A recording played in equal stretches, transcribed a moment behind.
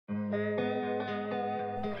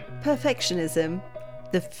Perfectionism,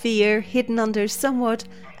 the fear hidden under somewhat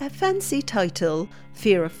a fancy title,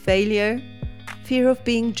 fear of failure, fear of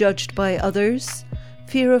being judged by others,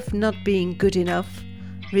 fear of not being good enough,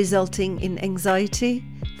 resulting in anxiety,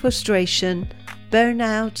 frustration,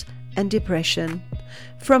 burnout, and depression.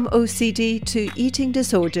 From OCD to eating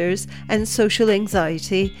disorders and social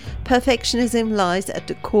anxiety, perfectionism lies at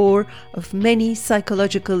the core of many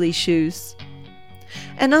psychological issues.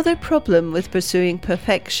 Another problem with pursuing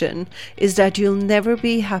perfection is that you'll never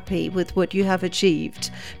be happy with what you have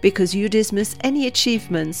achieved because you dismiss any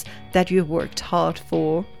achievements that you worked hard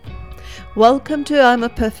for. Welcome to I'm a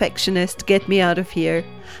Perfectionist, Get Me Out of Here.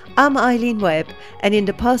 I'm Eileen Webb, and in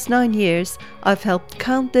the past 9 years, I've helped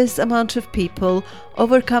countless amount of people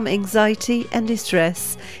overcome anxiety and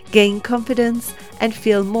distress, gain confidence, and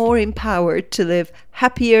feel more empowered to live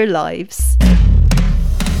happier lives.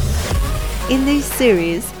 In this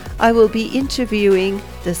series, I will be interviewing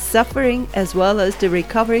the suffering as well as the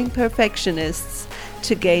recovering perfectionists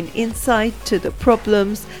to gain insight to the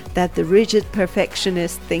problems that the rigid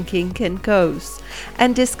perfectionist thinking can cause,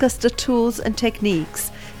 and discuss the tools and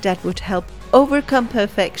techniques that would help overcome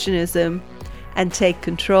perfectionism and take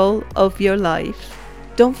control of your life.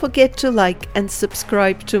 Don't forget to like and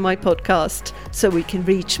subscribe to my podcast so we can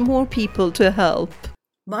reach more people to help.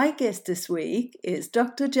 My guest this week is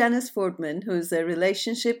Dr. Janice Fortman, who is a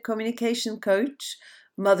relationship communication coach,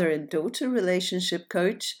 mother and daughter relationship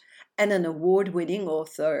coach, and an award-winning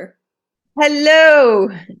author. Hello,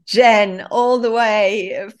 Jen, all the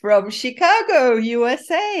way from Chicago,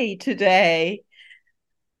 USA today.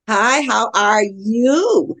 Hi, how are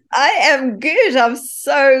you? I am good. I'm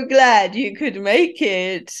so glad you could make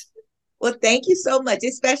it. Well, thank you so much,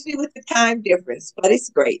 especially with the time difference, but it's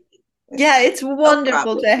great. Yeah, it's No wonderful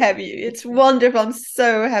problem. to have you. It's wonderful. I'm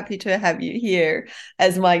so happy to have you here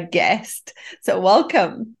as my guest. So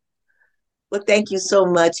welcome. Well, thank you so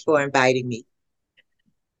much for inviting me.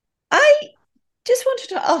 I just wanted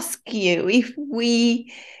to ask you if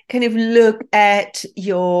we kind of look at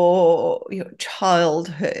your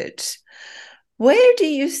childhood, where do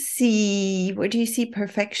you see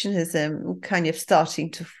perfectionism kind of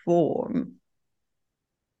starting to form?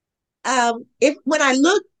 If when I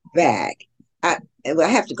look back, I, I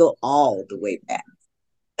have to go all the way back,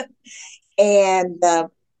 and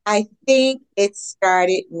I think it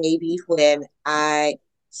started maybe when I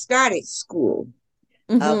started school.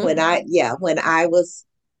 Mm-hmm. When I was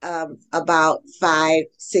about 5,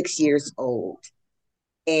 6 years old,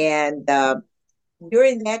 and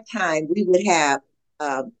during that time we would have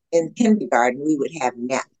in kindergarten we would have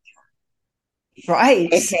nap.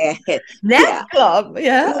 Right. And Nap yeah, club. we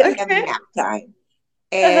Yeah. would have Okay. nap time.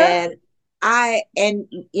 Uh-huh. And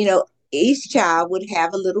each child would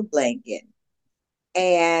have a little blanket.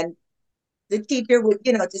 And the teacher would,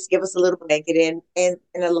 just give us a little blanket and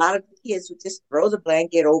a lot of the kids would just throw the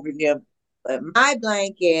blanket over them. But my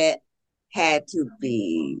blanket had to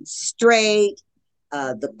be straight.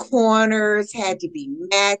 The corners had to be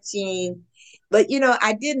matching. But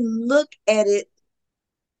I didn't look at it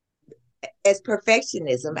as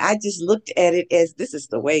perfectionism. I just looked at it as this is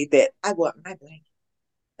the way that I want my blanket.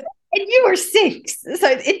 And you were 6, so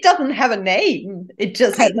it doesn't have a name. It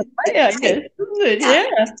just has Right, a way, I right. guess, doesn't it? Yeah,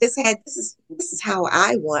 Yeah. it just had this is how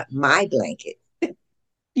I want my blanket. And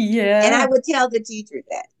Yeah. I would tell the teacher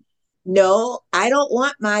that. No, I don't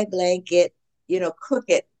want my blanket,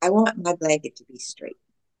 crooked. I want my blanket to be straight.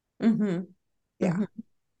 Mm-hmm. Yeah. Mm-hmm.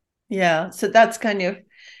 Yeah. So that's kind of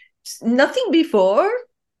nothing before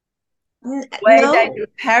way that No, your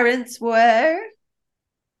parents were.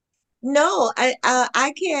 no,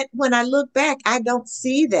 I can't. When I look back, I don't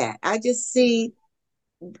see that. I just see.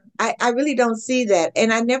 I really don't see that,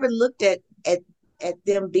 and I never looked at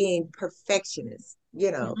them being perfectionists.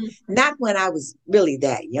 Mhm. Not when I was really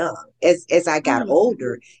that young. As I got Mm.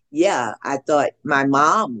 older, yeah, I thought my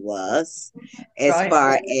mom was, as Right.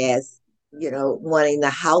 far as wanting the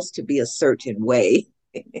house to be a certain way,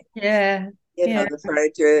 Yeah. Yeah. the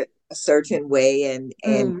furniture a certain way,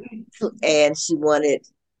 Mm. and she wanted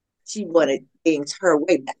things her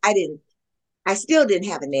way. But I still didn't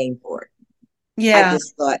have a name for it. I Yeah.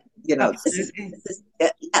 just thought, Absolutely.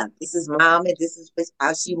 this is mom, and this is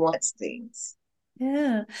how she wants things.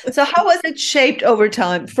 Yeah. So how was it shaped over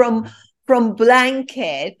time from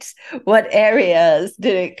blanket? What areas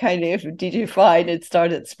did you find it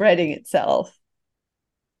started spreading itself?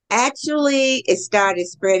 Actually, it started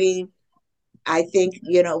spreading. I think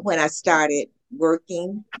when I started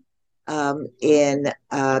working um, in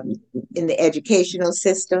um, in the educational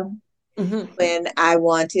system, Mm-hmm. when I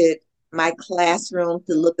wanted my classroom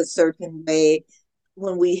to look a certain way,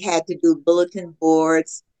 when we had to do bulletin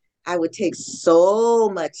boards, I would take so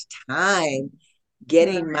much time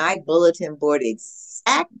getting my bulletin board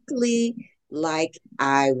exactly like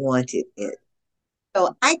I wanted it.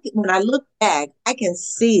 So when I look back, I can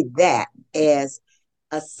see that as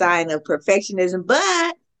a sign of perfectionism,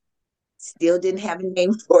 but still didn't have a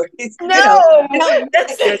name for it. No, You don't look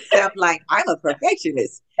that's at yourself like I'm a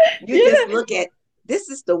perfectionist. You just yeah. look at this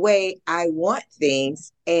is the way I want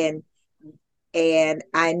things, and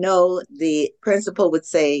I know the principal would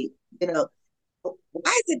say, you know,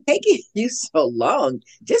 why is it taking you so long?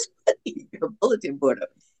 Just put your bulletin board up.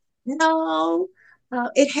 No,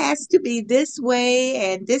 it has to be this way,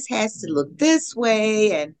 and this has to look this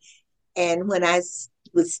way, and when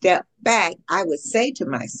would step back, I would say to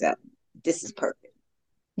myself, "This is perfect."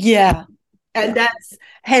 Yeah. And Yeah, that's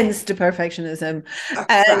hence the perfectionism.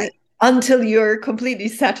 And right, until you're completely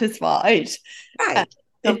satisfied, uh, right,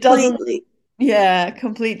 it doesn't, completely. yeah,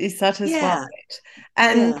 completely satisfied. Yeah,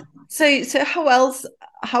 And yeah. so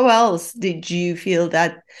how else did you feel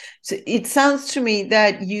that? So it sounds to me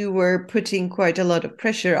that you were putting quite a lot of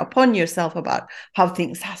pressure upon yourself about how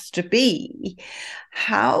things has to be.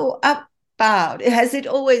 How about, has it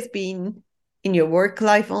always been in your work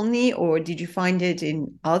life only, or did you find it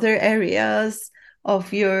in other areas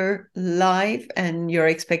of your life and your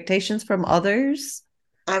expectations from others?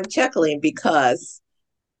 I'm chuckling because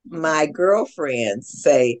my girlfriends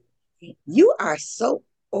say, "You are so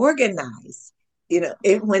organized."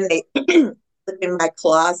 When they look in my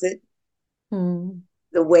closet, Hmm.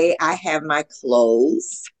 the way I have my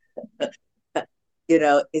clothes,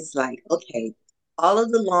 it's like, okay, all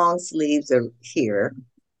of the long sleeves are here,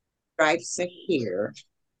 stripes are here,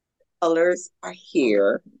 colors are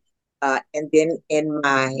here, and then in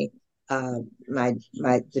my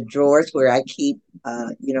the drawers where I keep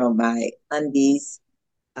my undies,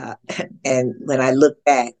 and when I look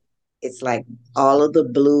back, it's like all of the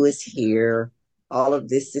blue is here, all of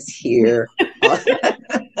this is here, all,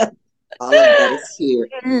 all of that is here,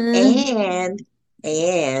 Mm. and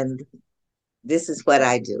and this is what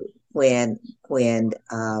I do when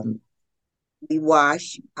we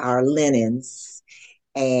wash our linens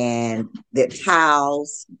and the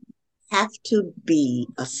towels have to be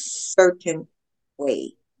a certain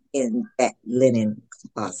way in that linen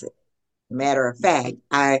closet. Matter of fact,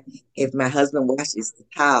 I if my husband washes the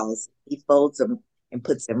towels, he folds them and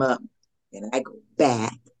puts them up, and I go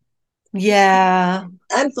back, Yeah.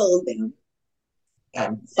 unfold them,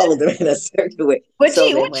 and fold them in a certain way, What do so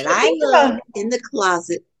you that what do when you I think look about? in the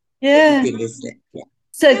closet, Yeah. everything is there. Yeah,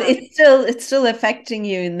 So yeah, it's still affecting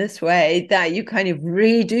you in this way that you kind of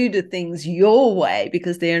redo the things your way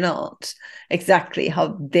because they're not exactly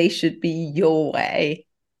how they should be your way.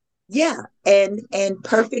 yeah, and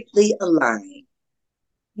perfectly aligned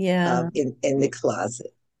Yeah. in the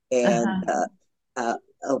closet. And Uh-huh.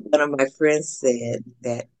 one of my friends said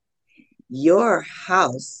that your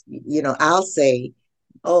house, I'll say,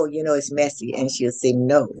 oh, it's messy. And she'll say,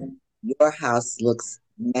 no, your house looks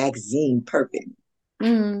magazine perfect.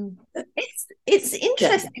 Mm. It's Yeah.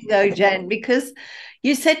 interesting though, Jen, because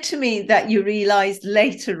you said to me that you realized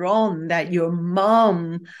later on that your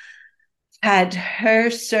mom had her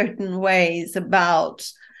certain ways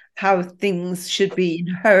about how things should be in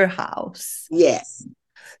her house. Yes.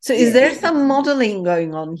 So is there Yes. some modeling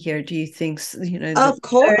going on here, do you think, the Of learning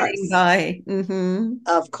course. by mm-hmm.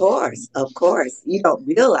 Of course. Of course. You don't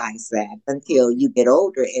realize that until you get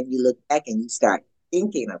older and you look back and you start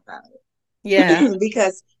thinking about Yeah. it.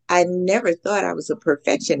 Because I never thought I was a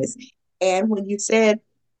perfectionist. And when you said,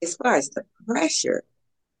 as far as the pressure,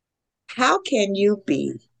 how can you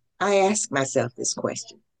be? I ask myself this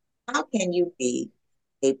question. How can you be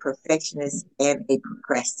a perfectionist and a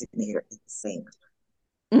procrastinator at the same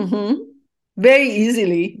Mm-hmm. Very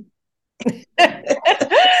easily.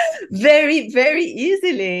 Very, very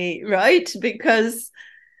easily, right? Because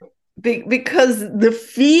the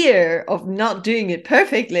fear of not doing it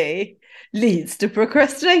perfectly leads to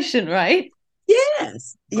procrastination, right?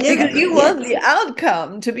 Yes, Because yes, you want yes. the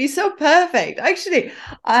outcome to be so perfect. Actually,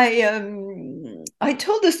 I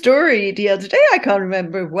told a story the other day. I can't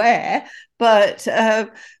remember where, but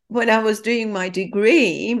when I was doing my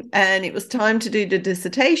degree and it was time to do the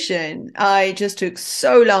dissertation, I just took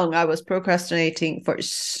so long. I was procrastinating for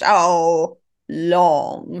so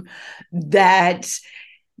long that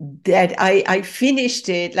I finished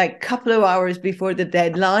it like a couple of hours before the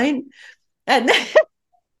deadline, and then,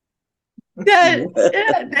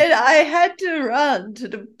 yeah, then I had to run to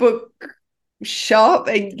the book shop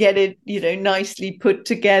and get it, nicely put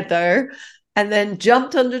together. And then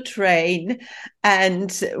jumped on the train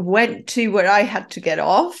and went to where I had to get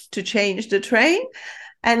off to change the train.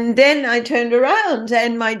 And then I turned around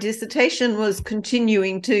and my dissertation was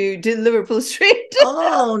continuing to Liverpool Street.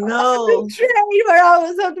 Oh The no. train where I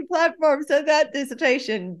was on the platform. So that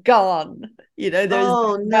dissertation gone. There's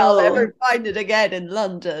Oh I'll no. ever find it again in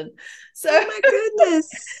London. So Oh my goodness.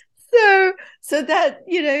 so so that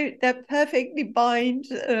that perfectly bind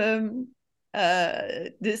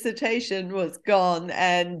dissertation was gone,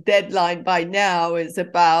 and deadline by now is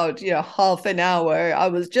about half an hour. I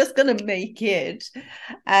was just gonna make it,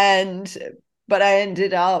 and but I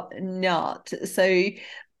ended up not. So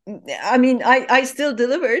I mean, I still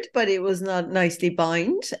delivered, but it was not nicely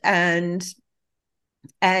bind, and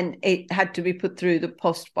it had to be put through the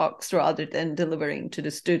post box rather than delivering to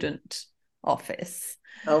the student office.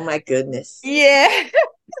 Oh my goodness. Yeah.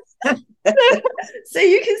 So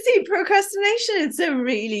you can see procrastination. It's a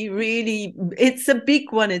really, really, it's a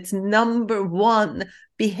big one. It's number one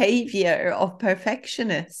behavior of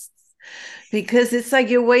perfectionists, because it's like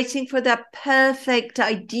you're waiting for that perfect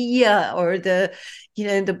idea, or the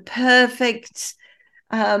perfect,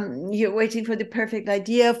 you're waiting for the perfect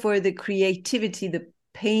idea for the creativity, the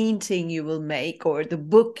painting you will make, or the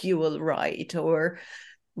book you will write, or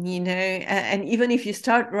and even if you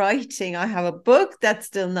start writing, I have a book that's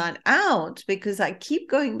still not out because I keep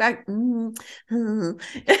going back.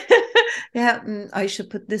 Yeah, I should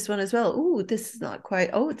put this one as well. Oh, this is not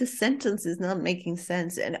quite. Oh, this sentence is not making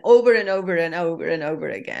sense, and over and over and over and over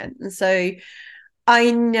again. And so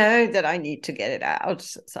I know that I need to get it out.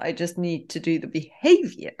 So I just need to do the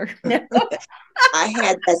behavior. I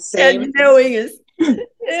had that same, And knowing is, yeah.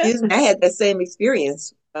 excuse me, I had that same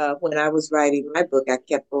experience when I was writing my book. I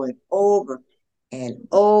kept going over and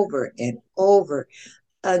over and over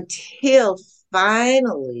until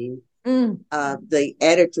finally Mm. the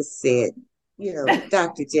editor said,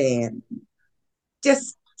 Dr. Jan,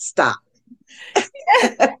 just stop.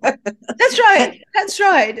 That's right. That's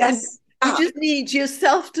right. And Just you stop. just need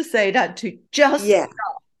yourself to say that, to just Yeah,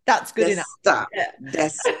 stop. That's good enough. just stop. Yeah.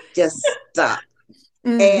 That's just stop.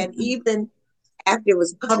 And Mm. even after it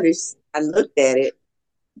was published, I looked at it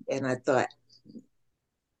and I thought,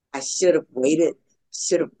 I should have waited,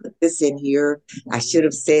 should have put this in here. I should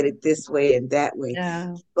have said it this way and that way.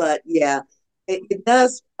 Yeah. But yeah, it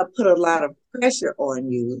does put a lot of pressure on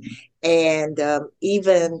you. And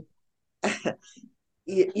even,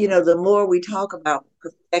 the more we talk about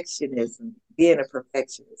perfectionism, being a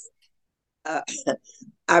perfectionist, uh,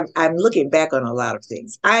 I'm looking back on a lot of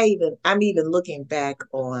things. I'm even looking back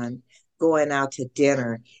on going out to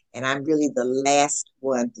dinner, and I'm really the last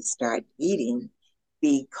one to start eating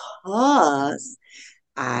because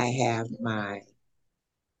I have my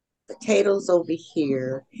potatoes over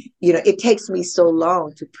here. It takes me so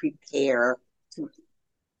long to prepare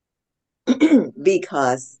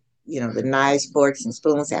because the knives, forks, and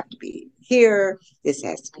spoons have to be here. This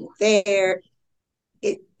has to be there.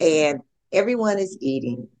 And everyone is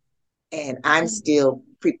eating, and I'm still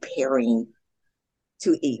preparing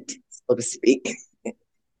to eat, so to speak.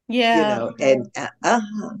 Yeah. And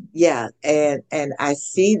yeah, and I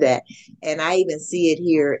see that, and I even see it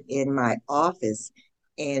here in my office,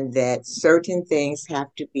 and that certain things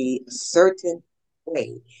have to be a certain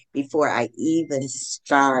way before I even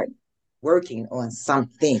start working on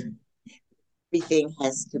something. Everything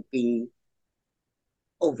has to be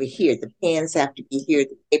over here. The pens have to be here.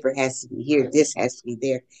 The paper has to be here. This has to be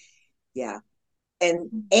there. Yeah, and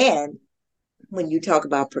when you talk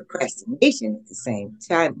about procrastination at the same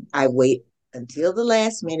time, I wait until the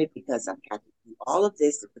last minute because I've got to do all of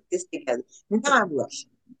this to put this together. Now I'm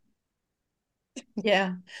rushing.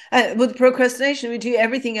 Yeah. With procrastination, we do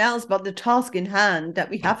everything else but the task in hand that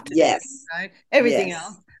we have to do, Yes, right? Everything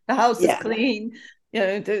else. yes, The house is yeah. clean,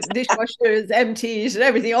 the dishwasher is emptied, and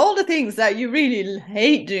everything. All the things that you really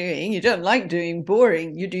hate doing, you don't like doing,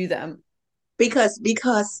 boring, you do them. Because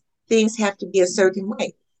things have to be a certain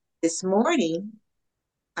way. This morning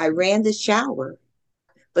I ran the shower,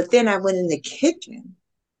 but then I went in the kitchen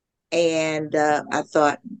and I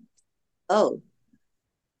thought, oh,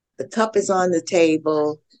 the cup is on the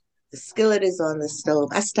table, the skillet is on the stove.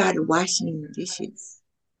 I started washing the dishes,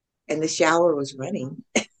 and the shower was running,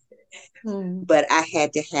 Mm. but I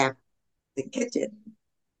had to have the kitchen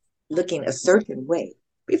looking a certain way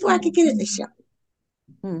before I could Mm. get in the shower.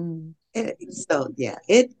 Mm. So yeah,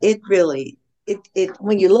 it really it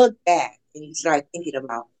when you look back and you start thinking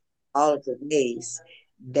about all of the ways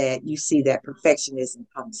that you see that perfectionism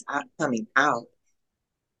coming out,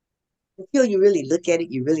 until you really look at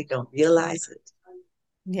it, you really don't realize it.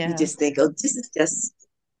 You Yeah. just think, oh, this is just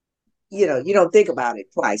you don't think about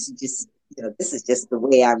it twice. You just this is just the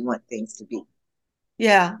way I want things to be.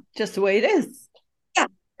 Yeah. Just the way it is. Yeah,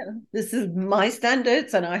 This is my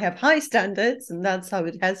standards, and I have high standards, and that's how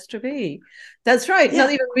it has to be. That's right. Not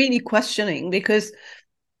Yeah, even really questioning, because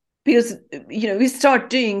we start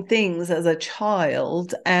doing things as a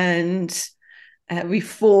child, and we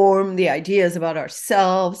form the ideas about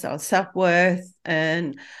ourselves, our self-worth,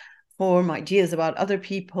 and form ideas about other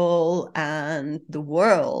people and the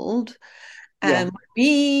world. yeah. And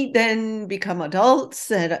we then become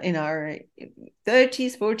adults in our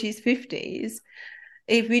 30s, 40s, 50s.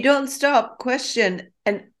 If we don't stop, question,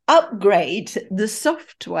 and upgrade the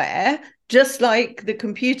software, just like the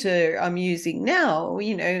computer I'm using now,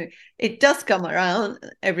 it does come around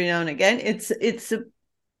every now and again. It's a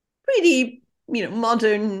pretty,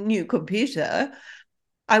 modern new computer.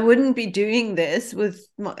 I wouldn't be doing this with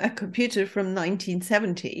a computer from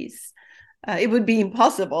 1970s. It would be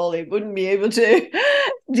impossible. It wouldn't be able to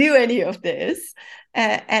do any of this.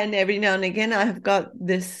 And every now and again, I have got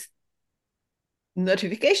this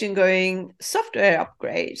notification going software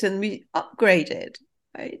upgrade, and we upgrade it,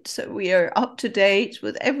 right? So we are up to date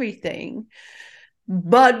with everything.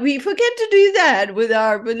 But we forget to do that with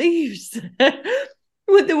our beliefs,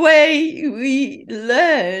 with the way we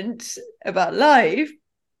learned about life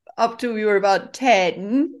up to we were about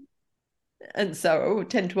 10, and so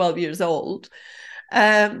 10, 12 years old.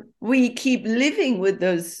 We keep living with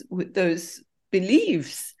those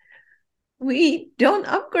beliefs. We don't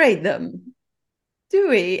upgrade them, do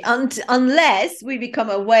we? Unless we become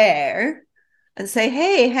aware and say,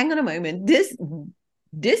 hey, hang on a moment,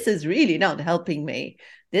 this is really not helping me.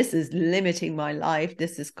 This is limiting my life.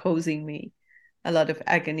 This is causing me a lot of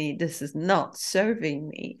agony. This is not serving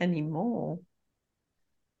me anymore.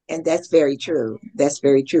 And that's very true. That's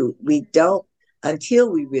very true. We don't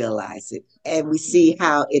until we realize it and we see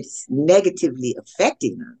how it's negatively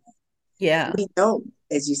affecting us. Yeah. We don't,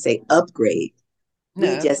 as you say, upgrade. We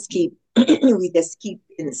No. just keep we just keep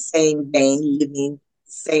in the same vein, living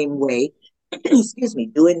the same way, excuse me,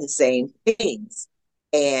 doing the same things.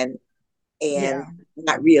 And and Yeah.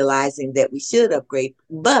 not realizing that we should upgrade.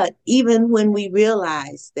 But even when we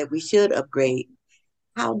realize that we should upgrade,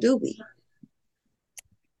 how do we?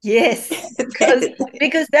 Yes,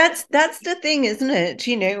 because that's the thing, isn't it?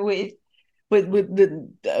 With the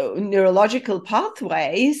neurological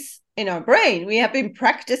pathways in our brain, we have been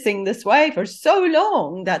practicing this way for so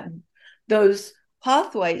long that those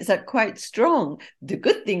pathways are quite strong. The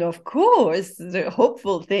good thing, of course, the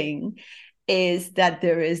hopeful thing is that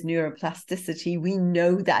there is neuroplasticity. We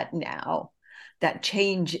know that now, that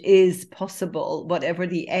change is possible, whatever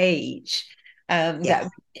the age, Yeah, that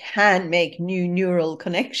we can make new neural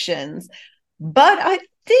connections. But I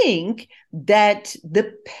think that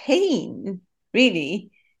the pain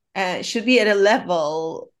really should be at a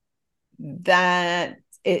level that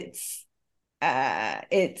it's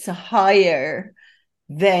higher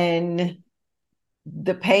than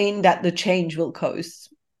the pain that the change will cause.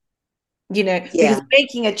 Because yeah.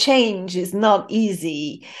 making a change is not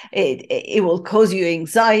easy. It will cause you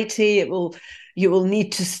anxiety. You will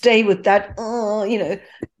need to stay with that,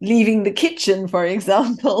 leaving the kitchen, for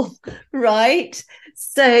example, right?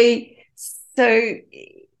 So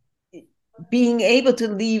being able to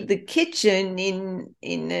leave the kitchen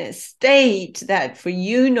in a state that for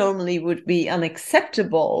you normally would be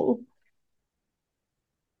unacceptable,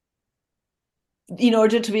 in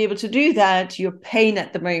order to be able to do that, your pain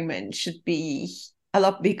at the moment should be a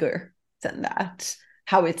lot bigger than that.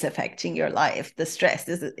 How it's affecting your life, the stress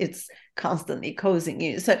is it's constantly causing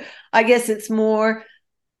you. So I guess it's more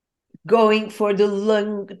going for the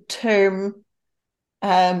long term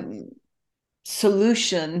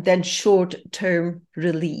solution than short term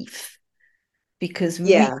relief, because we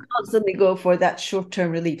Yeah. constantly go for that short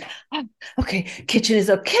term relief. Oh, okay, kitchen is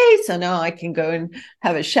okay, so now I can go and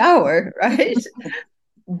have a shower, right?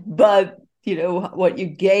 But what you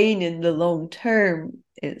gain in the long term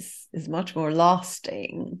is much more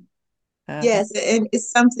lasting. Yes, and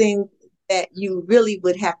it's something that you really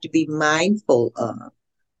would have to be mindful of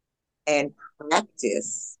and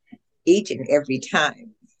practice each and every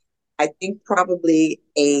time. I think probably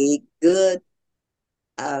a good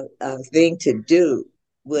thing to do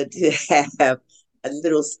would to have a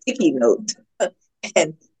little sticky note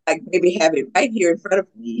and like maybe have it right here in front of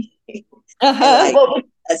me and like Well,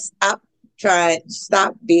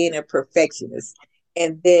 stop being a perfectionist,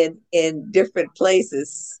 and then in different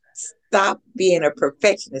places stop being a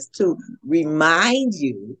perfectionist to remind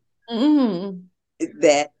you mm,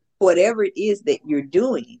 that whatever it is that you're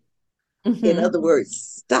doing, in mm-hmm, other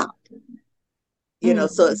words, stop. So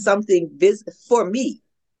mm, it's something for me,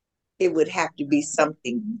 it would have to be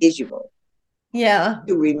something visual yeah,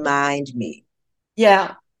 to remind me.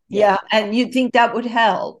 yeah, Yeah. Yeah. And you think that would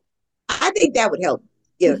help? I think that would help.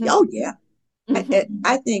 Yeah. Hmm. Oh, yeah. Hmm.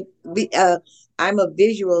 I think I'm a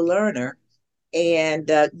visual learner,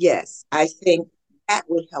 and yes, I think that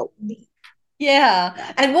would help me.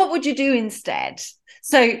 Yeah. And what would you do instead?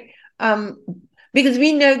 So, um, because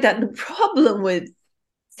we know that the problem with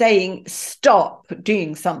saying stop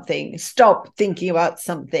doing something, stop thinking about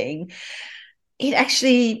something, it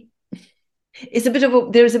actually is a bit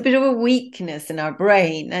of there's a bit of a weakness in our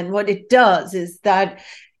brain. And what it does is that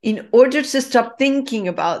in order to stop thinking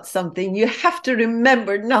about something, you have to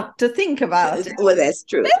remember not to think about it. Well, that's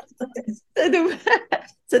true. So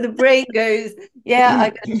so the brain goes, yeah, I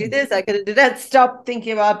gotta do this, I gotta do that. Stop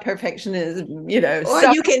thinking about perfectionism, Or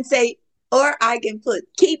stop. you can say, or I can put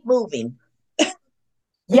keep moving,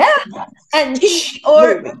 Yeah. And keep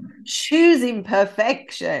or moving. choosing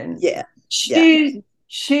perfection. Yeah, yeah,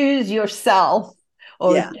 Choose yourself,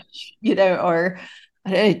 or yeah, or I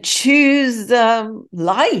don't know, choose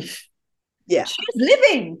life, yeah, choose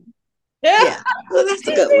living. Yeah. yeah. Well, that's a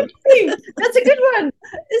Choose good one. living. That's a good one,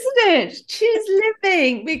 isn't it? Choose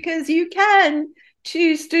living, because you can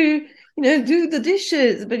choose to, do the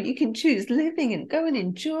dishes, but you can choose living and go and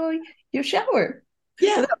enjoy your shower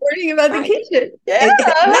Yeah, without worrying about the right. kitchen.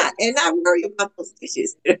 Yeah. And not worry about those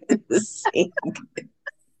dishes in the sink.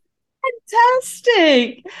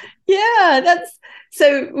 Fantastic. Yeah, that's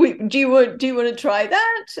so. Do you want to try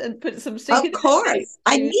that and put some stick Of in it? course,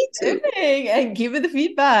 I Choose need to. living and give it the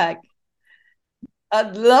feedback.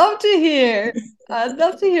 I'd love to hear. I'd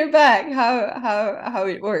love to hear back how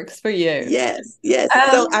it works for you. Yes, yes.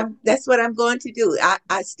 So Um, I'm. That's what I'm going to do.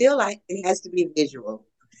 I still like it has to be visual,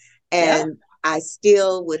 yeah. and I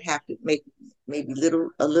still would have to make maybe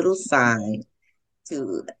a little sign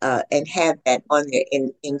to and have that on there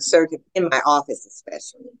in certain in my office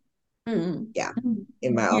especially. Mm. Yeah,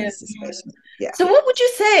 in my Yeah. office especially. Yeah. So, what would you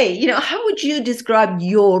say? How would you describe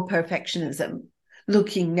your perfectionism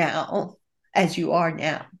looking now, as you are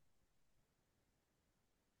now?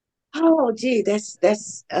 Oh, gee, that's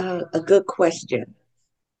a good question.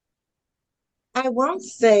 I won't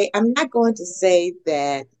say. I'm not going to say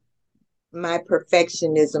that my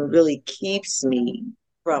perfectionism really keeps me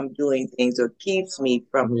from doing things or keeps me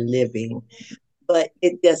from living, but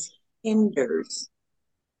it just hinders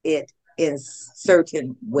it in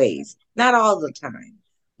certain ways. Not all the time,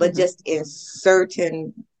 but Mhm. just in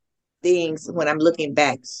certain things when I'm looking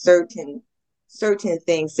back, certain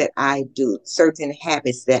things that I do, certain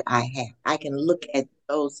habits that I have. I can look at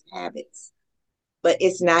those habits, but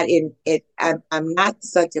it's not in it. I'm not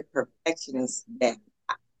such a perfectionist that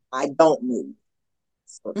I don't move,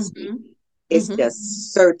 so to speak. Mhm. It's Mhm.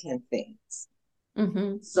 just certain things.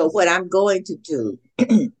 Mhm. So what I'm going to do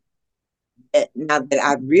now that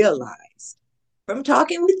I've realized from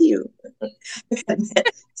talking with you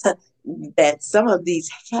that some of these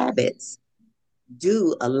habits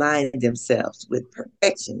do align themselves with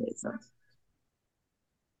perfectionism,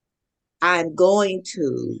 I'm going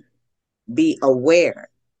to be aware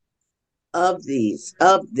of this.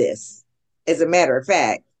 As a matter of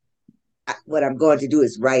fact, what I'm going to do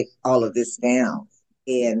is write all of this down.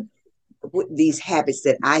 And these habits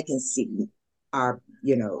that I can see are,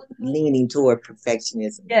 leaning toward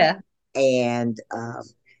perfectionism Yeah. and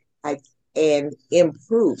I and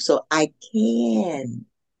improve so I can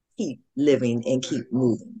keep living and keep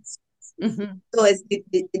moving. Mhm. So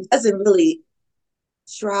it doesn't really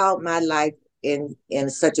shroud my life in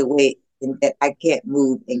such a way in that I can't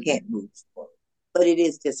move and can't move forward. But it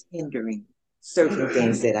is just hindering certain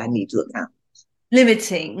things that I need to accomplish.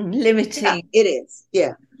 Limiting Yeah, it is.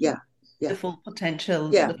 Yeah, yeah, the yeah, full potential,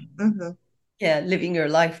 yeah. Mm-hmm. yeah, living your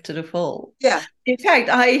life to the full. Yeah. In fact,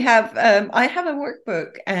 I have a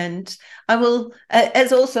workbook, and I will,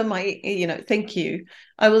 as also my, thank you.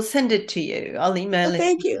 I will send it to you. I'll email Well, it to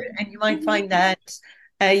thank you, you. and you might Mm-hmm. find that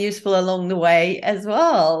useful along the way as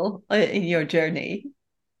well, in your journey.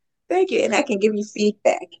 Thank you. And I can give you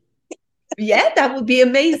feedback. Yeah, that would be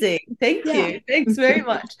amazing. Thank Yeah. you. Thanks very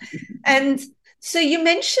much. And so you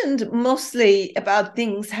mentioned mostly about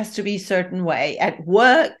things has to be a certain way. At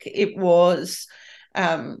work, it was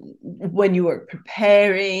when you were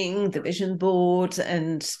preparing the vision board,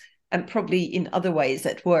 and probably in other ways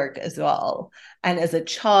at work as well. And as a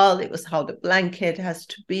child, it was how the blanket has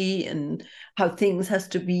to be and how things has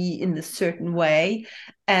to be in a certain way.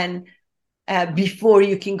 And before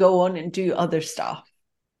you can go on and do other stuff.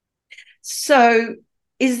 So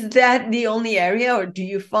is that the only area, or do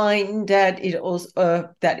you find that it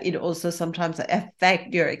also sometimes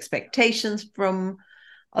affect your expectations from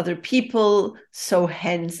other people, so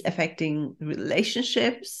hence affecting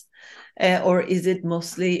relationships? Or is it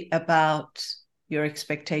mostly about your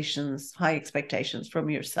expectations, high expectations from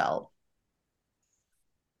yourself?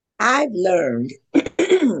 I've learned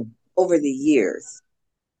over the years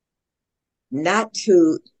not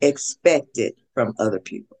to expect it from other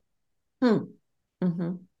people. Hmm.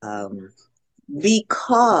 Mm-hmm. Um,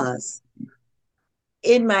 because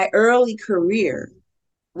in my early career,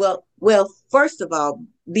 first of all,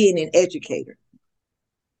 being an educator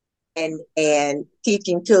and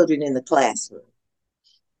teaching children in the classroom,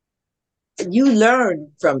 you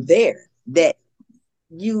learn from there that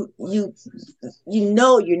you you you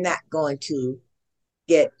know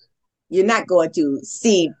get you're not going to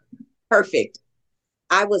see perfect.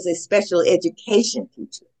 I was a special education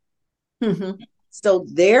teacher. Mm-hmm. So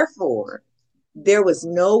therefore, there was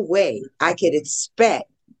no way I could expect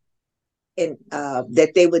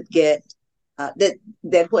that they would get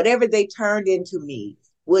that whatever they turned into me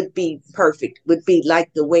would be perfect, would be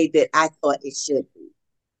like the way that I thought it should be.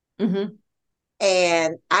 Mm-hmm.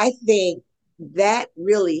 And I think that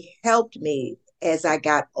really helped me as I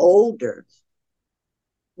got older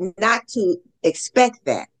not to expect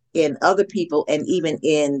that in other people and even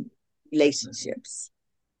in relationships.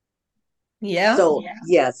 Yeah. So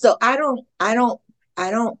yeah, so I don't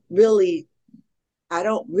really I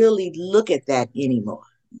don't really look at that anymore.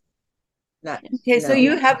 Not Okay, so no.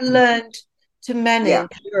 you have learned to Yeah. manage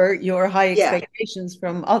your high Yeah. expectations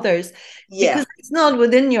from others Yeah. because it's not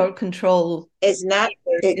within your control It's not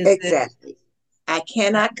either, is it? exactly. I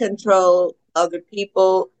cannot control other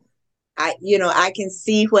people. I can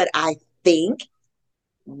see what I think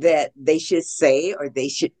that they should say or they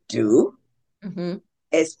should do Mm-hmm.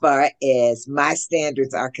 as far as my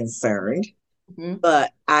standards are concerned, Mm-hmm.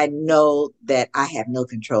 but I know that I have no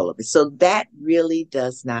control of it. So that really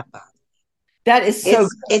does not bother. That is so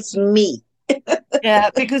It's me. Yeah,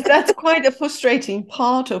 because that's quite a frustrating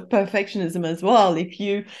part of perfectionism as well. If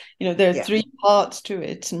there are Yeah. three parts to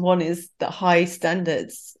it, and one is the high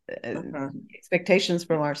standards, Hmm. expectations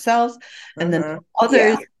from ourselves, and then Hmm.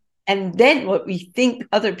 others, Yeah. and then what we think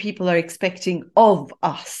other people are expecting of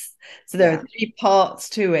us. So there are Yeah. three parts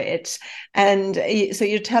to it. And so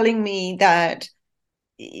you're telling me that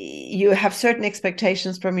you have certain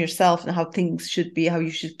expectations from yourself and how things should be, how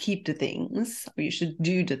you should keep the things, how you should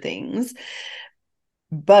do the things,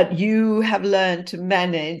 but you have learned to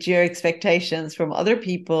manage your expectations from other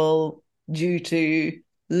people due to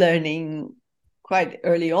learning quite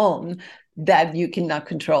early on that you cannot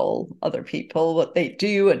control other people, what they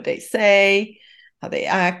do, what they say, how they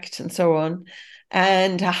act, and so on.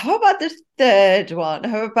 And how about the third one?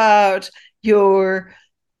 How about your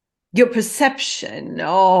perception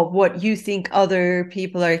of what you think other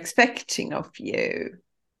people are expecting of you?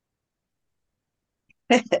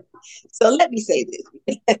 So let me say this.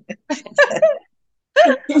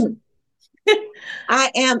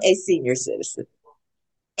 I am a senior citizen.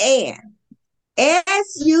 And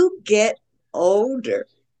as you get older,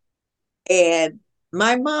 and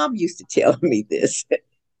my mom used to tell me this,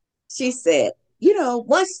 she said,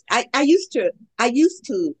 once I used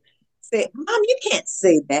to say, Mom, you can't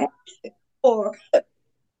say that. Or,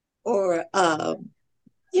 or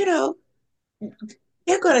you know,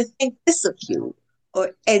 they're going to think this of you.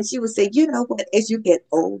 And she would say, you know what, as you get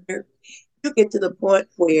older, you get to the point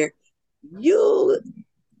where you,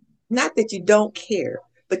 not that you don't care,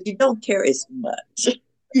 but you don't care as much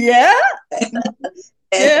Yeah, as,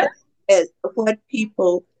 yeah, as what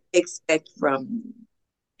people expect from you.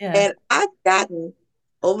 yeah. And I've gotten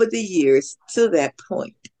over the years to that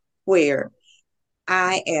point where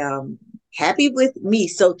I am happy with me,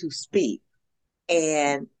 so to speak.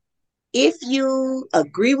 And if you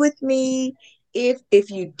agree with me, if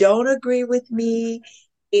you don't agree with me,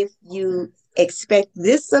 if you expect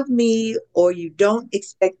this of me or you don't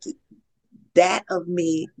expect that of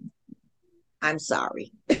me, I'm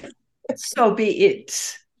sorry. So be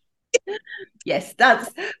it. Yes,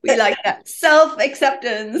 we like that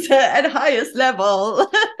self-acceptance at highest level,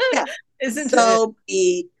 Yeah. isn't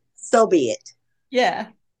it? So be it. Yeah,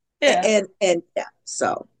 yeah. And yeah,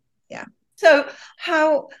 so yeah. So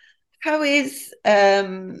how how is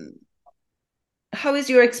um how is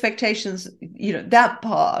your expectations, that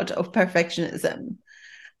part of perfectionism?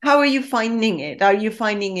 How are you finding it? Are you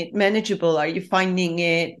finding it manageable? Are you finding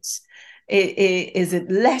is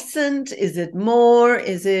it lessened? Is it more?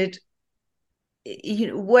 Is it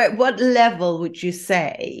what level would you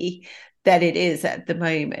say that it is at the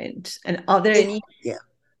moment? And are there It any? yeah,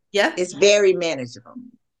 Yeah, it's very manageable.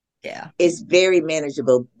 yeah. It's very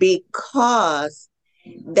manageable because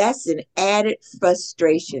that's an added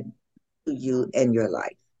frustration to you in your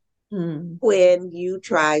life Mm. when you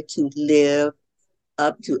try to live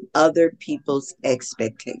up to other people's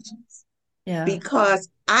expectations. Yeah. because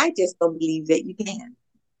I just don't believe that you can.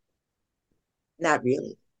 Not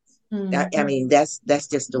really. Mm. I mean, that's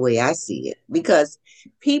just the way I see it because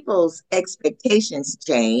people's expectations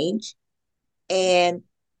change, and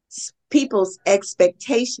people's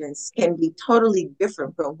expectations can be totally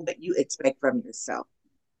different from what you expect from yourself.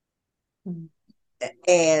 Mm.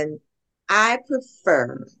 And I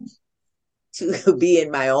prefer to be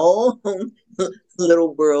in my own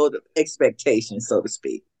little world of expectations, so to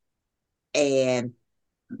speak, and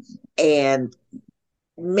and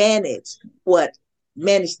manage what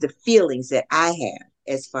manage the feelings that I have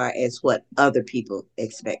as far as what other people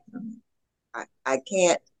expect from me. I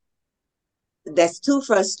can't. That's too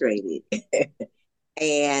frustrating,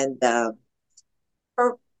 and I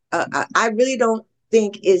really don't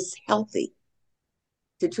think it's healthy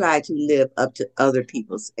to try to live up to other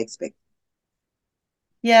people's expectations.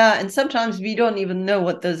 Yeah, and sometimes we don't even know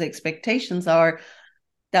what those expectations are.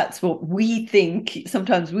 That's what we think.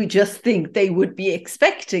 Sometimes we just think they would be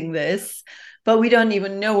expecting this, but we don't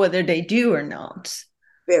even know whether they do or not,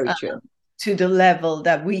 Very uh, true. to the level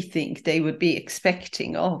that we think they would be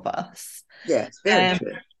expecting of us. Yes, very Um,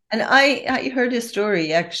 true. and I heard a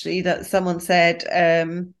story actually that someone said,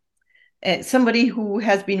 somebody who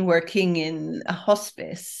has been working in a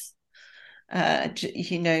hospice,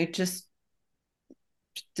 just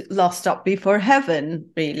lost up before heaven,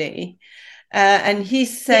 really. And he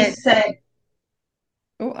He said, said,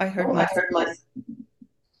 oh, I heard "Oh, I my, heard my."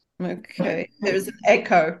 okay, there's an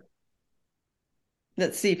echo.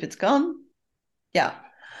 Let's see if it's gone. Yeah.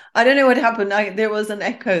 I don't know what happened. There was an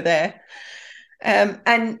echo there.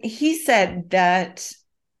 And he said that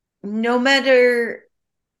no matter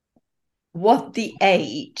what the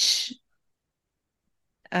age,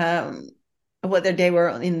 um, whether they were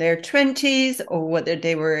in their 20s or whether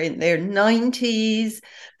they were in their 90s,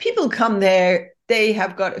 people come there, they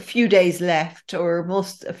have got a few days left or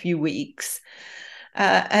most a few weeks.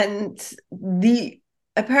 And the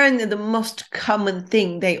apparently the most common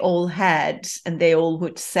thing they all had and they all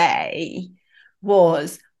would say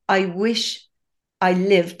was, I wish I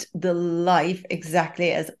lived the life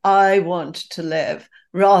exactly as I want to live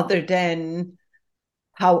rather than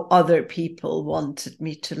how other people wanted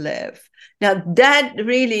me to live. Now that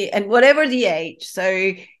really, and whatever the age,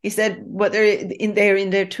 so he said whether in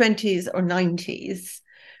their 20s or 90s,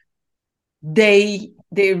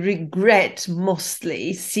 their regret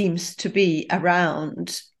mostly seems to be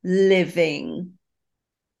around living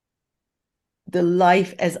the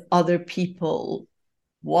life as other people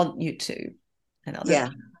want you to, and other Yeah.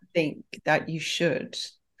 people think that you should.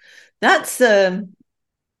 That's an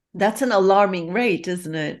alarming rate,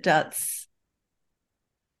 isn't it? That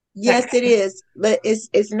Yes, it is, but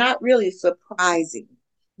it's not really surprising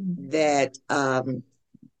that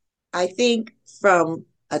I think from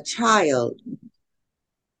a child,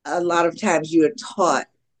 a lot of times you're taught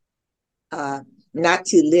uh, not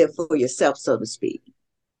to live for yourself, so to speak,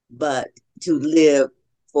 but to live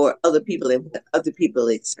for other people and what other people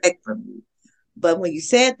expect from you. But when you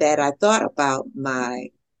said that, I thought about my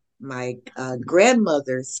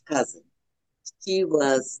grandmother's cousin. She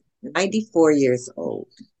was 94 years old,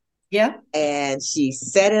 yeah. and she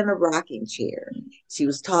sat in a rocking chair. She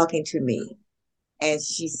was talking to me, and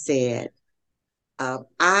she said,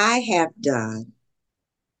 I have done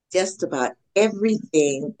just about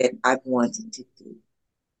everything that I've wanted to do.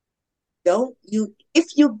 Don't you,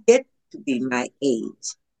 if you get to be my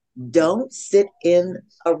age, don't sit in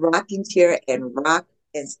a rocking chair and rock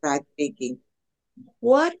and start thinking,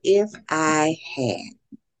 what if I had?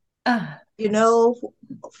 Ah, You know,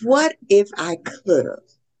 what if I could have?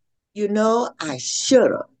 I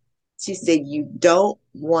should have. She said, you don't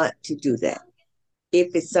want to do that.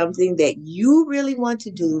 If it's something that you really want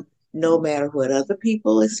to do, no matter what other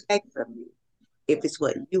people expect from you, if it's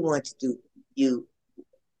what you want to do, you,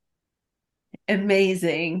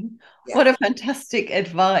 amazing. yeah, What a fantastic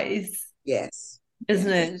advice, yes,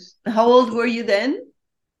 isn't yes. it? How old were you then?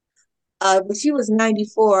 When she was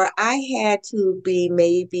 94, I had to be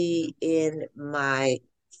maybe in my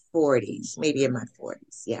 40s, maybe in my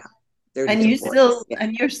 40s. Yeah, 30s or 40s. Yeah.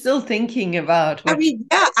 And you're still thinking about what you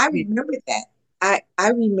Yeah, I did. remember that. I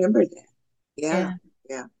remember that. Yeah, Yeah.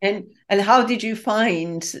 yeah. And how did you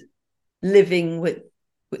find living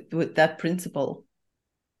with that principle?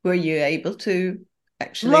 Were you able to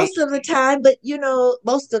actually? Most of the time, but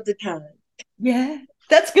most of the time. Yeah,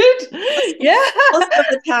 that's good. Most, Yeah, most of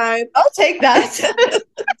the time. I'll take that.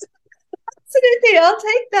 Absolutely, I'll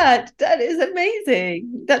take that. That is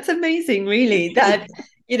amazing. That's amazing, really. That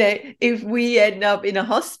if we end up in a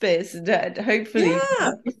hospice, that hopefully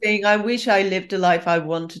Yeah, we're saying, I wish I lived a life I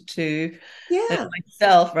wanted to yeah,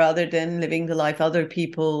 myself rather than living the life other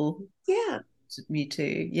people yeah, wanted me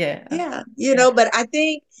to. Yeah. yeah. Yeah. But I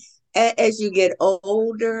think as you get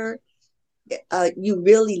older, you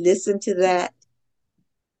really listen to that.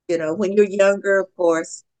 When you're younger, of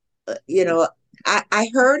course, I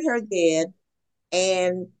heard her then,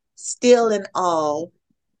 and still in all,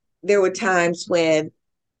 there were times when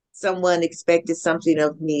someone expected something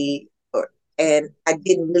of me, and I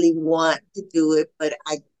didn't really want to do it, but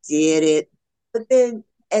I did it. But then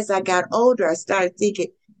as I got older, I started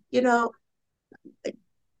thinking, you know,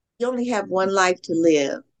 you only have one life to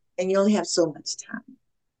live, and you only have so much time.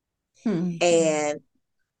 Hmm. And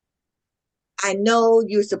I know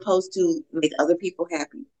you're supposed to make other people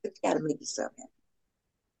happy, but you got to make yourself happy.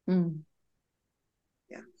 Hmm.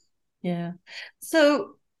 Yeah. Yeah.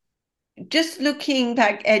 So just looking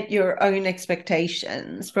back at your own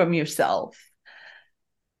expectations from yourself,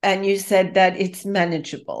 and you said that it's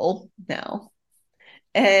manageable now.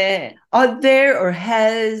 Are there or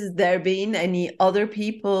has there been any other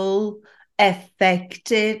people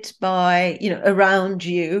affected by, around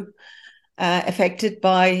you, affected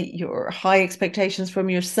by your high expectations from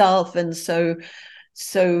yourself, and so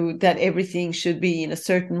that everything should be in a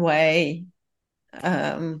certain way,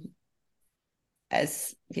 um,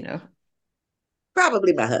 as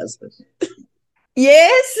Probably my husband.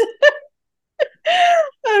 Yes.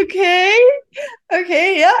 Okay.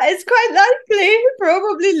 Okay. Yeah, it's quite likely.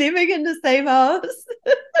 Probably living in the same house.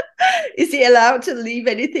 Is he allowed to leave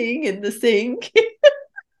anything in the sink?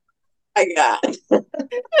 My God,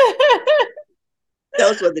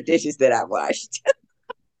 those were the dishes that I washed.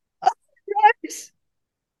 Right.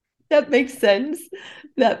 That makes sense.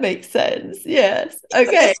 That makes sense. Yes.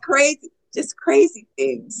 Okay. Just crazy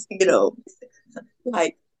things,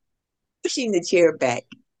 like pushing the chair back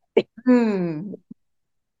Hmm.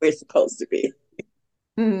 where it's supposed to be.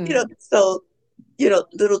 Hmm. So,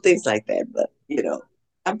 little things like that. But,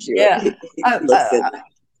 I'm sure Yeah. he Uh, looks at uh,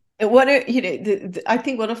 that. One of I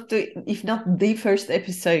think one of the, if not the first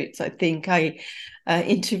episodes, I think I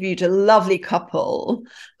interviewed a lovely couple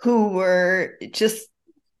who were just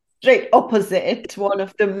straight opposite. One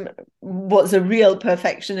of them was a real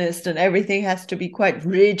perfectionist, and everything has to be quite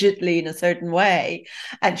rigidly in a certain way.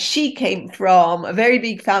 And she came from a very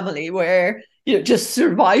big family where just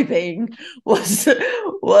surviving was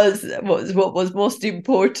was what was most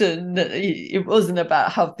important. It wasn't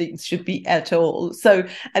about how things should be at all. So,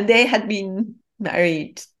 and they had been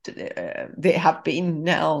married. They have been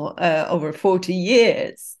now over 40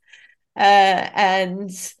 years,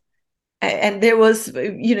 and there was,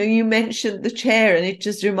 you mentioned the chair, and it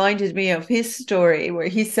just reminded me of his story where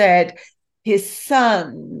he said his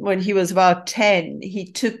son, when he was about 10,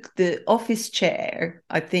 he took the office chair,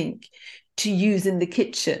 I think, to use in the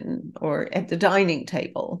kitchen or at the dining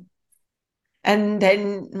table. And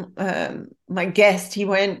then my guest, he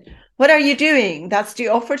went, "What are you doing? That's the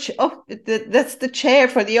that's the chair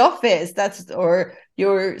for the office. That's or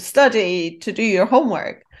your study to do your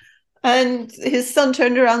homework." And his son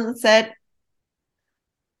turned around and said,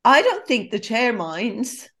 "I don't think the chair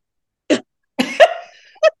minds."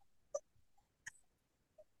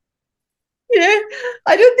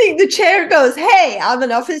 I don't think the chair goes, "Hey, I'm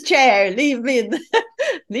an office chair. Leave me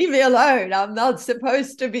alone. I'm not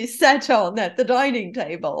supposed to be sat on at the dining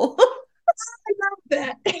table." I love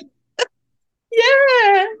that.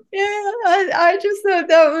 Yeah, yeah. I just thought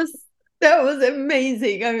that was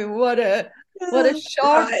amazing. I mean, what a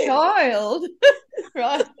sharp Right. child,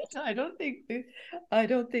 right? I don't think the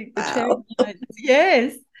chair Wow. minds.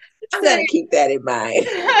 Yes. I'm So going to keep that in mind.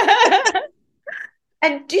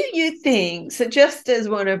 And do you think, so just as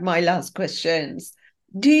one of my last questions,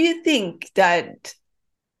 do you think that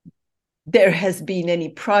there has been any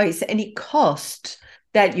price, any cost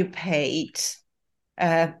that you paid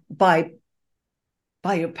by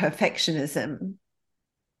your perfectionism,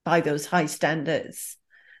 by those high standards,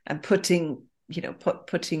 and putting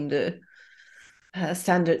the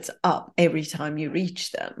standards up every time you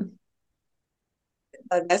reach them?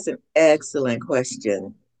 That's an excellent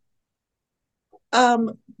question.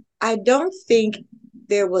 Um, I don't think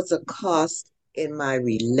there was a cost in my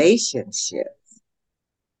relationship,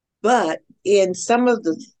 but in some of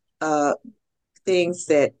the uh, things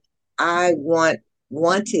that I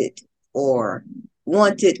wanted or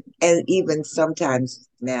wanted, and even sometimes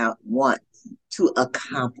now want to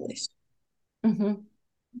accomplish, Mm-hmm.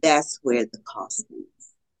 that's where the cost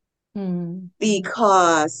is. Mm-hmm.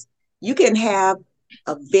 Because you can have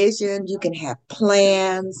a vision, you can have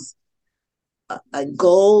plans,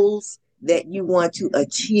 goals, that you want to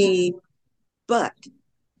achieve, but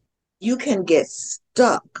you can get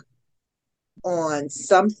stuck on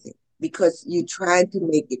something because you try to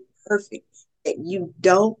make it perfect, that you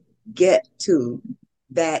don't get to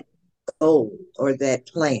that goal or that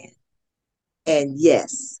plan. And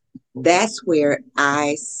yes, that's where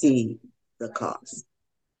I see the cost.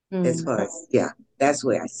 As Mm. far as, yeah, that's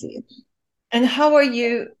where I see it. And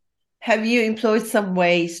have you employed some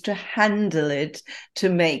ways to handle it to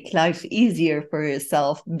make life easier for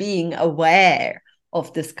yourself, being aware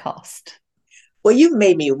of this cost? Well, you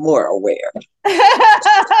made me more aware.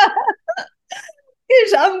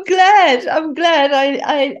 Yes, I'm glad. I'm glad.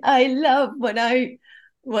 I love when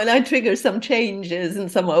I trigger some changes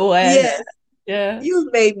and some awareness. Yes, Yeah. you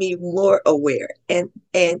made me more aware. And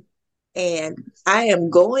I am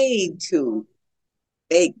going to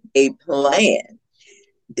make a plan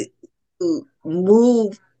to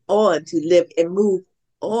move on, to live and move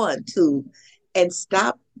on to, and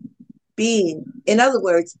stop being, in other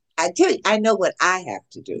words, I tell you, I know what I have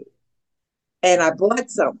to do. And I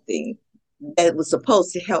bought something that was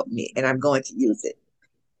supposed to help me, and I'm going to use it.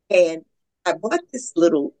 And I bought this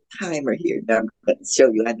little timer here that I'm going to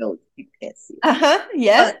show you. I know you can't see it. Uh-huh.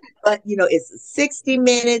 Yeah. But it's 60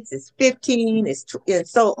 minutes, it's 15, and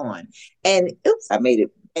so on. And oops, I made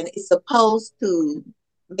it. And it's supposed to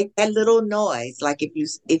make that little noise. Like if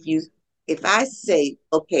I say,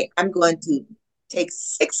 okay, I'm going to take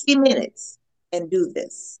 60 minutes and do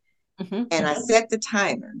this. Mm-hmm. And I set the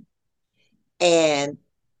timer, and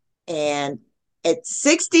and at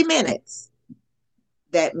 60 minutes,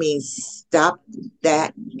 that means stop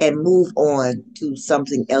that and move on to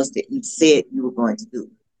something else that you said you were going to do,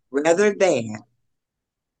 rather than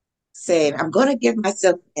saying, I'm going to give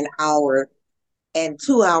myself an hour, and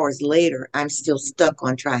 2 hours later, I'm still stuck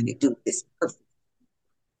on trying to do this perfect.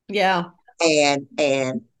 Yeah. And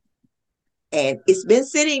it's been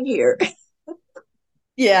sitting here.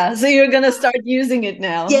 Yeah. So you're gonna start using it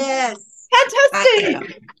now. Yes, I am.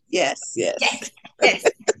 Fantastic. Yes, yes, Yes. Yes.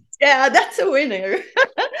 Yeah, that's a winner,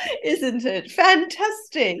 isn't it?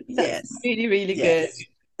 Fantastic. That's yes, really, really good. yes.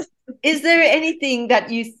 Is there anything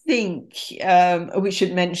that you think we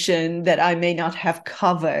should mention that I may not have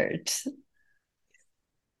covered?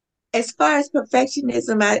 As far as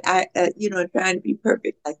perfectionism, trying to be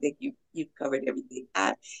perfect, I think you've covered everything.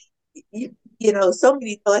 So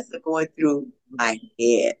many thoughts are going through my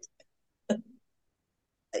head,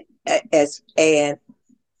 and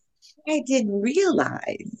I didn't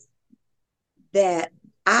realize that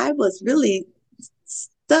I was really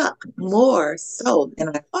stuck more so than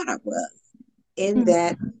I thought I was in Hmm.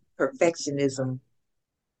 that perfectionism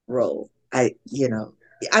role. I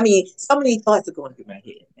mean, so many thoughts are going through my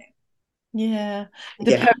head now. Yeah,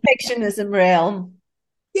 the Yeah, perfectionism realm.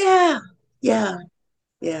 yeah, yeah,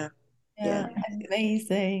 yeah, yeah, Yeah,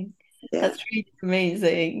 amazing. yeah. That's really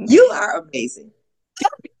amazing. You are amazing.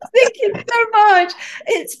 Thank you so much.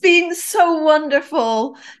 It's been so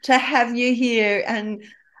wonderful to have you here and,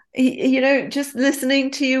 just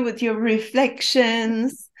listening to you with your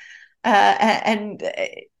reflections and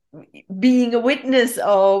being a witness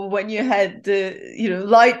of when you had the,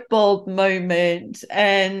 light bulb moment.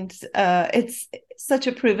 And it's such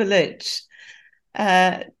a privilege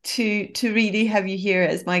to really have you here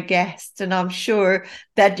as my guest, and I'm sure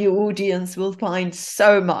that your audience will find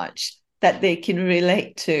so much that they can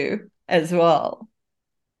relate to as well.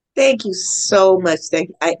 Thank you so much.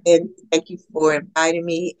 And thank you for inviting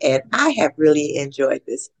me. And I have really enjoyed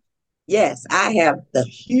this. Yes, I have the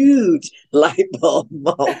huge light bulb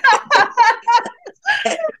moment,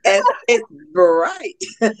 and it's bright.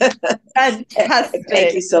 Thank you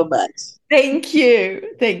Fantastic. so much. Thank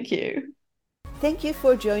you. Thank you. Thank you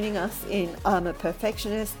for joining us in I'm a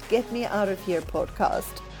Perfectionist, Get Me Out of Here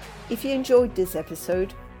podcast. If you enjoyed this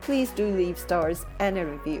episode, please do leave stars and a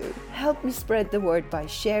review. Help me spread the word by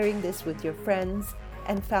sharing this with your friends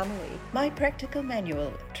and family. My practical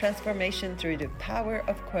manual, Transformation Through the Power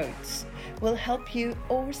of Quotes, will help you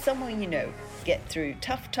or someone you know get through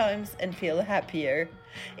tough times and feel happier.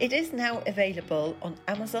 It is now available on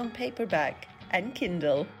Amazon paperback and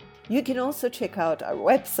Kindle. You can also check out our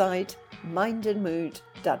website,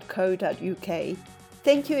 mindandmood.co.uk.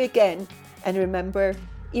 Thank you again, and remember,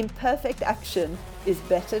 imperfect action is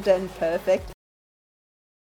better than perfect